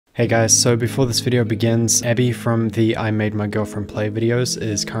Hey guys, so before this video begins, Abbey from the I Made My Girlfriend Play videos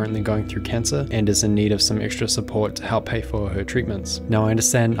is currently going through cancer and is in need of some extra support to help pay for her treatments. Now I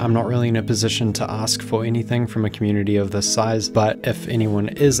understand I'm not really in a position to ask for anything from a community of this size, but if anyone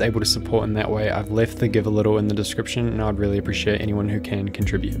is able to support in that way, I've left the give a little in the description and I'd really appreciate anyone who can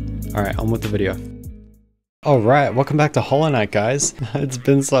contribute. Alright, on with the video. Alright, welcome back to Hollow Knight, guys. It's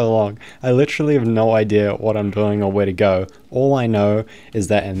been so long. I literally have no idea what I'm doing or where to go. All I know is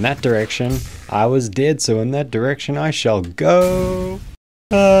that in that direction, I was dead, so in that direction I shall go.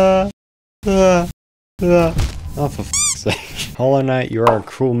 Oh, for f***'s sake. Hollow Knight, you are a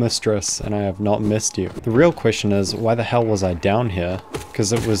cruel mistress, and I have not missed you. The real question is, why the hell was I down here?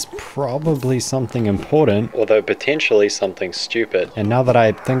 Because it was probably something important, although potentially something stupid. And now that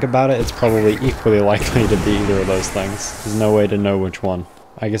I think about it, it's probably equally likely to be either of those things. There's no way to know which one.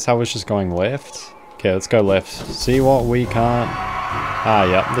 I guess I was just going left? Okay, let's go left. See what we can't... Ah,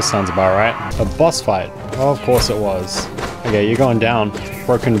 yeah, this sounds about right. A boss fight. Oh, of course it was. Okay, you're going down.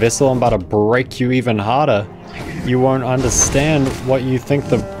 Broken vessel, I'm about to break you even harder. You won't understand what you think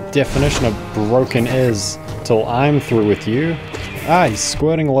the definition of broken is till I'm through with you. Ah, he's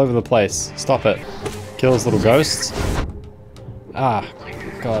squirting all over the place. Stop it. Kill his little ghosts. Ah,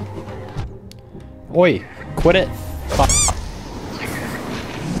 God. Oi, quit it. Fuck.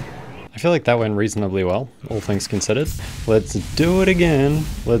 I feel like that went reasonably well, all things considered. Let's do it again.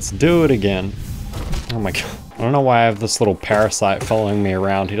 Let's do it again. Oh my God. I don't know why I have this little parasite following me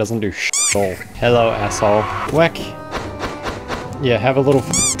around. He doesn't do shit at all. Hello, asshole. Whack. Yeah, have a little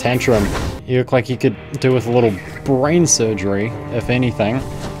tantrum. You look like you could do with a little brain surgery, if anything.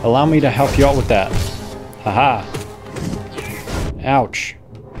 Allow me to help you out with that. Haha. Ouch.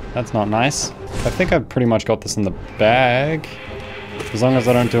 That's not nice. I think I've pretty much got this in the bag. As long as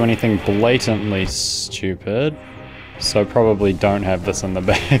I don't do anything blatantly stupid. So probably don't have this in the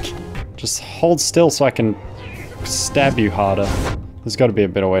bag. Just hold still so I can stab you harder. There's got to be a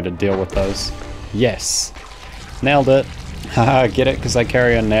better way to deal with those. Yes. Nailed it. Haha, get it? Because I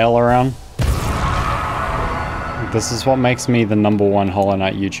carry a nail around. This is what makes me the #1 Hollow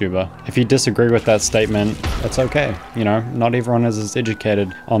Knight YouTuber. If you disagree with that statement, it's okay. You know, not everyone is as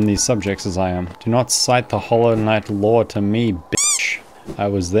educated on these subjects as I am. Do not cite the Hollow Knight lore to me, bitch. I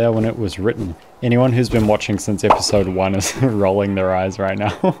was there when it was written. Anyone who's been watching since episode 1 is rolling their eyes right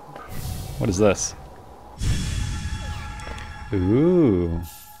now. What is this? Ooh.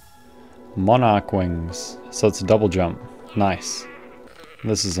 Monarch wings. So it's a double jump. Nice.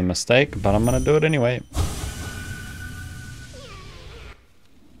 This is a mistake, but I'm gonna do it anyway.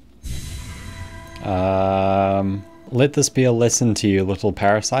 Let this be a lesson to you, little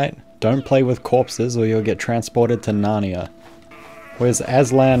parasite. Don't play with corpses or you'll get transported to Narnia. Where's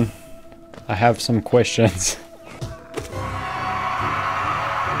Aslan? I have some questions.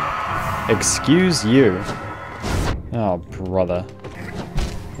 Excuse you. Oh, brother.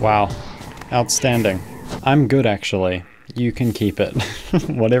 Wow. Outstanding. I'm good, actually. You can keep it.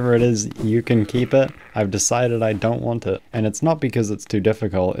 Whatever it is, you can keep it. I've decided I don't want it. And it's not because it's too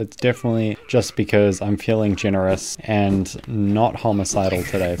difficult. It's definitely just because I'm feeling generous and not homicidal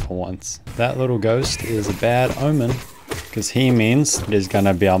today for once. That little ghost is a bad omen. Because he means there's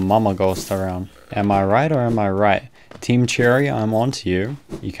gonna be a mama ghost around. Am I right or am I right? Team Cherry, I'm on to you.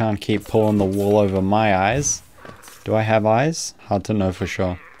 You can't keep pulling the wool over my eyes. Do I have eyes? Hard to know for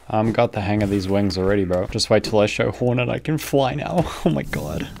sure. Got the hang of these wings already, bro. Just wait till I show Hornet I can fly now. Oh my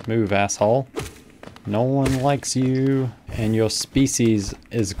God. Move, asshole. No one likes you. And your species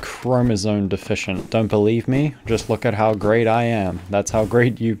is chromosome deficient. Don't believe me? Just look at how great I am. That's how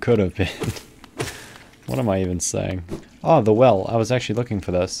great you could have been. What am I even saying? Oh, the well. I was actually looking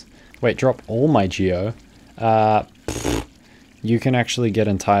for this. Wait, drop all my geo. You can actually get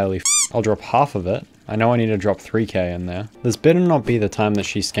entirely I'll drop half of it. I know I need to drop 3k in there. This better not be the time that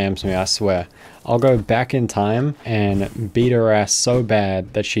she scams me, I swear. I'll go back in time and beat her ass so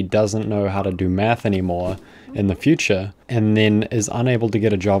bad that she doesn't know how to do math anymore in the future and then is unable to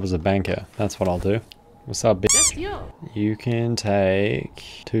get a job as a banker. That's what I'll do. What's up, bitch? You can take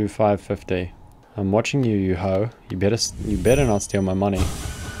 2550. I'm watching you, you hoe. You better not steal my money.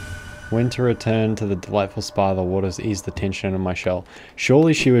 When to return to the delightful spa, the waters ease the tension in my shell.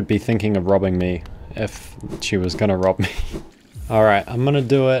 Surely she would be thinking of robbing me if she was gonna rob me. Alright, I'm gonna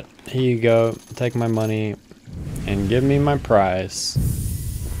do it. Here you go. Take my money and give me my prize.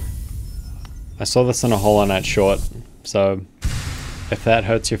 I saw this in a Hollow Knight short, so if that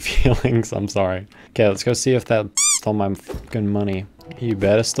hurts your feelings, I'm sorry. Okay, let's go see if that stole my fucking money. You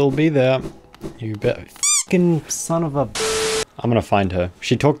better still be there. You better. Fucking son of a. I'm gonna find her.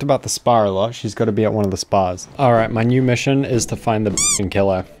 She talked about the spa a lot. She's got to be at one of the spas. Alright, my new mission is to find the and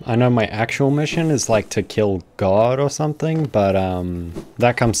kill her. I know my actual mission is like to kill God or something, but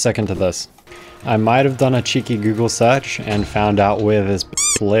that comes second to this. I might have done a cheeky Google search and found out where this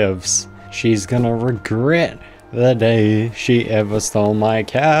lives. She's gonna regret the day she ever stole my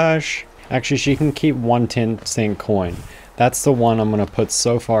cash. Actually, she can keep 1 10-cent coin. That's the one I'm gonna put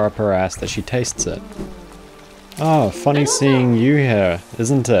so far up her ass that she tastes it. Oh, funny seeing you here,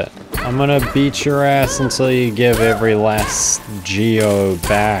 isn't it? I'm gonna beat your ass until you give every last geo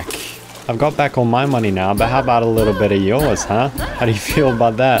back. I've got back all my money now, but how about a little bit of yours, huh? How do you feel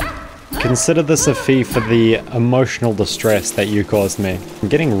about that? Consider this a fee for the emotional distress that you caused me.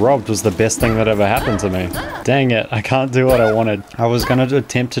 Getting robbed was the best thing that ever happened to me. Dang it, I can't do what I wanted. I was gonna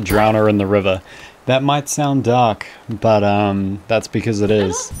attempt to drown her in the river. That might sound dark, but that's because it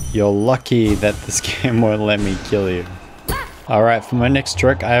is. You're lucky that this game won't let me kill you. Alright, for my next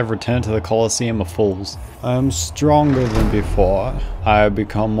trick, I have returned to the Colosseum of Fools. I am stronger than before. I have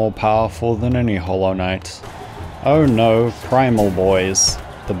become more powerful than any Hollow Knight. Oh no, Primal Boys.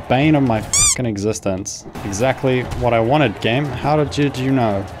 The bane of my fucking existence. Exactly what I wanted, game. How did you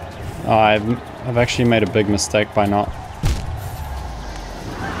know? Oh, I've actually made a big mistake by not...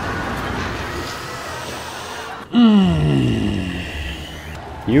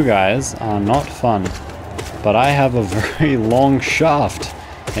 You guys are not fun, but I have a very long shaft,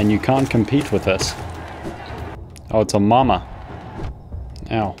 and you can't compete with this. Oh, it's a mama.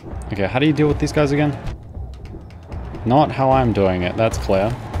 Ow. Okay, how do you deal with these guys again? Not how I'm doing it, that's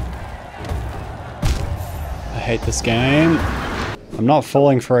clear. I hate this game. I'm not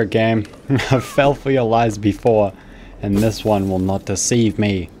falling for a game. I've fell for your lies before, and this one will not deceive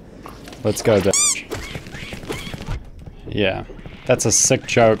me. Let's go, bitch. Yeah. That's a sick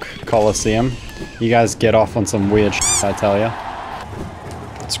joke, Colosseum. You guys get off on some weird shit, I tell ya.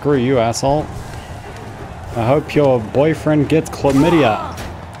 Screw you, asshole. I hope your boyfriend gets chlamydia.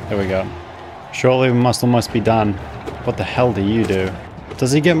 There we go. Surely we must almost be done. What the hell do you do?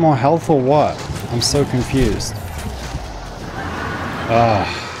 Does he get more health or what? I'm so confused.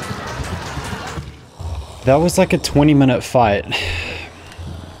 That was like a 20-minute fight.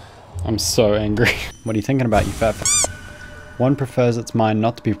 I'm so angry. What are you thinking about, you fat f***? One prefers its mind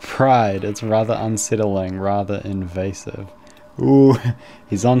not to be pride. It's rather unsettling, rather invasive. Ooh,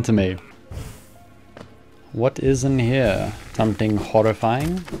 he's onto me. What is in here? Something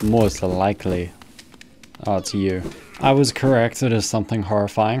horrifying? Most likely. Oh, it's you. I was correct, it is something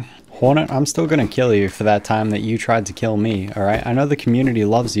horrifying. Hornet, I'm still gonna kill you for that time that you tried to kill me, alright? I know the community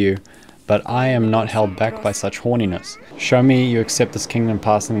loves you, but I am not held back by such horniness. Show me you accept this kingdom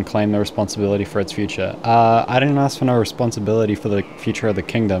passing and claim the responsibility for its future. I didn't ask for no responsibility for the future of the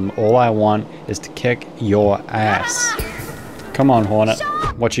kingdom. All I want is to kick your ass. Come on, Hornet.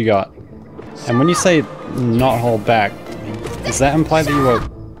 What you got? And when you say not hold back, does that imply that you were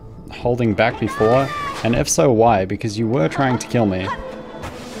holding back before? And if so, why? Because you were trying to kill me.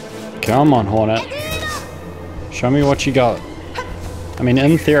 Come on, Hornet. Show me what you got. I mean,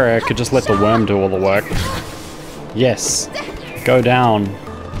 in theory, I could just let the worm do all the work. Yes. Go down.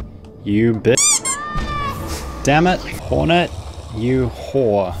 You bitch. Damn it, Hornet. You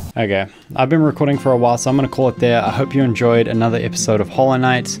whore. Okay, I've been recording for a while, so I'm going to call it there. I hope you enjoyed another episode of Hollow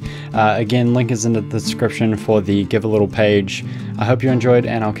Knight. Again, link is in the description for the Give a Little page. I hope you enjoyed,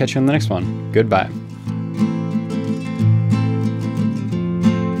 and I'll catch you in the next one. Goodbye.